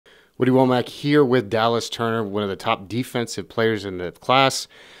Woody Wommack here with Dallas Turner, one of the top defensive players in the class,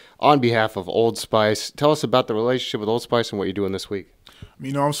 on behalf of Old Spice. Tell us about the relationship with Old Spice and what you're doing this week.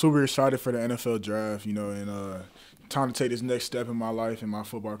 I'm super excited for the NFL draft, and time to take this next step in my life and my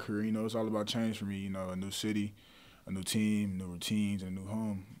football career. It's all about change for me, a new city, a new team, new routines, and a new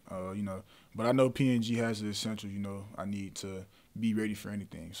home, But I know P&G has the essential, I need to be ready for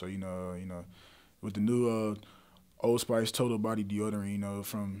anything. So, with the new Old Spice Total Body Deodorant,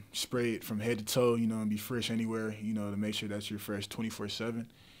 from spray it from head to toe, and be fresh anywhere, to make sure that you're fresh 24/7,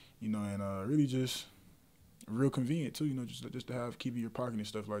 and really just real convenient too, just to have keep in your pocket and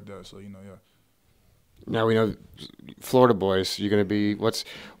stuff like that. So, yeah. Now we know Florida boys. You're gonna be what's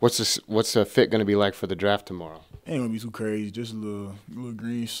the fit gonna be like for the draft tomorrow? Ain't gonna be too crazy. Just a little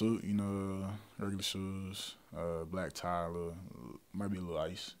green suit, regular shoes, black tie, might be a little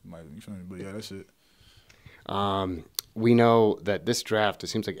ice, you feel me? But yeah, that's it. We know that this draft, it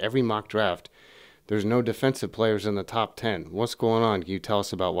seems like every mock draft, there's no defensive players in the top 10. What's going on? Can you tell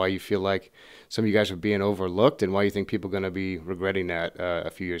us about why you feel like some of you guys are being overlooked and why you think people are going to be regretting that a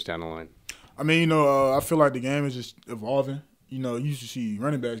few years down the line? I feel like the game is just evolving. You used to see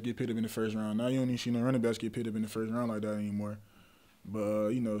running backs get picked up in the first round. Now you don't even see no running backs get picked up in the first round like that anymore. But,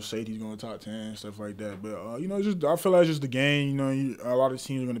 safety's going top 10, stuff like that. But, I feel like it's just the game. A lot of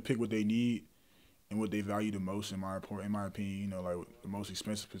teams are going to pick what they need and what they value the most, in my opinion, like the most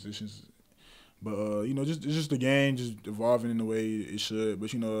expensive positions. But, it's just the game just evolving in the way it should.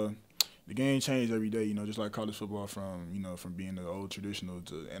 But, the game changed every day, just like college football from being the old traditional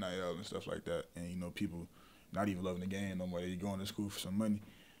to NIL and stuff like that. And, people not even loving the game no more. They're going to school for some money.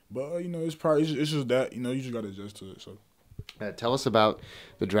 But, it's just that, you just got to adjust to it. So. Tell us about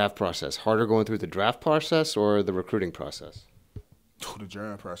the draft process. Harder going through the draft process or the recruiting process? The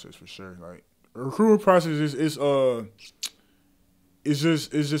draft process for sure. Like, the recruiting process is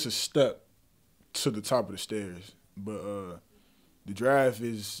just a step to the top of the stairs. But the draft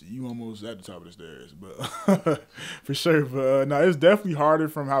is you almost at the top of the stairs. But for sure. But no, it's definitely harder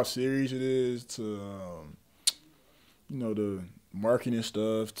from how serious it is to the marketing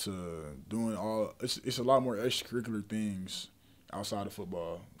stuff to doing all. It's a lot more extracurricular things outside of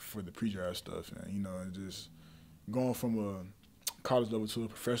football for the pre-draft stuff, and just going from a college level to a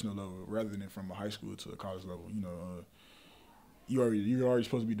professional level rather than from a high school to a college level. You're already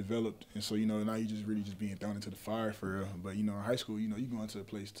supposed to be developed, and so now you're just really just being thrown into the fire for real. But in high school, you go into a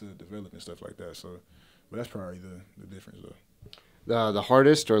place to develop and stuff like that. So, but that's probably the difference though. The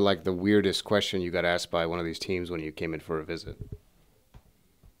hardest or like the weirdest question you got asked by one of these teams when you came in for a visit?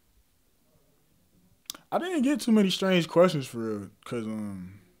 I didn't get too many strange questions for real, cause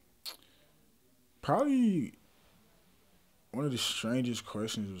probably one of the strangest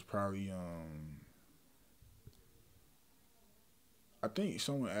questions was probably I think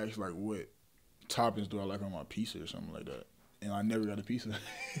someone asked like what toppings do I like on my pizza or something like that, and I never got a pizza.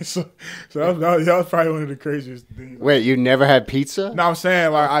 so that was probably one of the craziest things. Wait, you never had pizza? No, I'm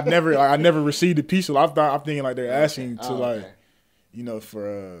saying like I never received a pizza. I'm thinking like they're asking to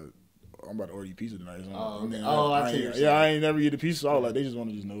for. I'm about to order you pizza tonight. I ain't never eat a pizza. So like they just want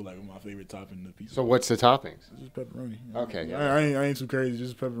to know like what my favorite topping in the pizza. So what's the toppings? It's just pepperoni. Okay. Yeah. I ain't too crazy.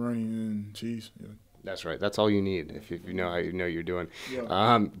 Just pepperoni and cheese. Yeah. That's right. That's all you need if you know how you're doing.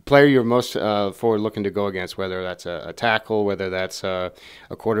 Yeah. Player you're most forward looking to go against, whether that's a tackle, whether that's a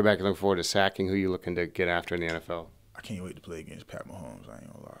quarterback you're looking forward to sacking, who you looking to get after in the NFL? I can't wait to play against Pat Mahomes. I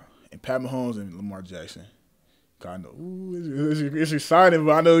ain't gonna lie. And Pat Mahomes and Lamar Jackson. I know it's exciting,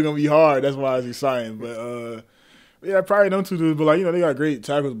 but I know it's gonna be hard. That's why it's exciting. But yeah, probably them two dudes. But they got great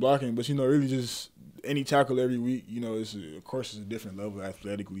tackles blocking. But really just any tackle every week. Of course it's a different level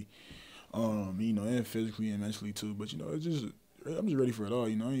athletically, and physically and mentally too. But it's just I'm just ready for it all. I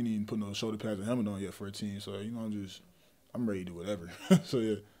ain't even put no shoulder pads and helmet on yet for a team. So I'm ready to do whatever. So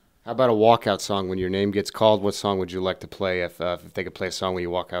yeah. How about a walkout song when your name gets called? What song would you like to play if they could play a song when you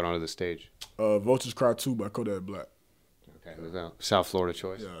walk out onto the stage? Vultures Cry 2 by Kodak Black. Okay, South Florida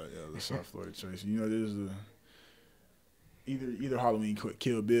choice. Yeah, the South Florida choice. There's either Halloween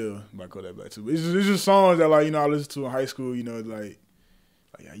Kill Bill by Kodak Black too. But it's just songs that I listened to in high school. Like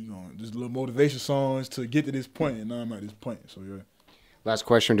yeah, you going just little motivation songs to get to this point, and now I'm at this point. So yeah. Last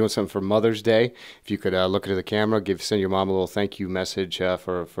question, doing something for Mother's Day. If you could look into the camera, send your mom a little thank you message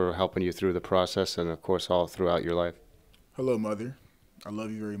for helping you through the process and, of course, all throughout your life. Hello, Mother. I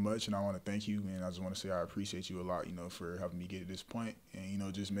love you very much, and I want to thank you, and I just want to say I appreciate you a lot, for helping me get to this point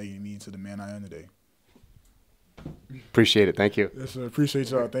and, just making me into the man I am today. Appreciate it. Thank you. Yes, sir.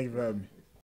 Appreciate y'all. Thank you for having me.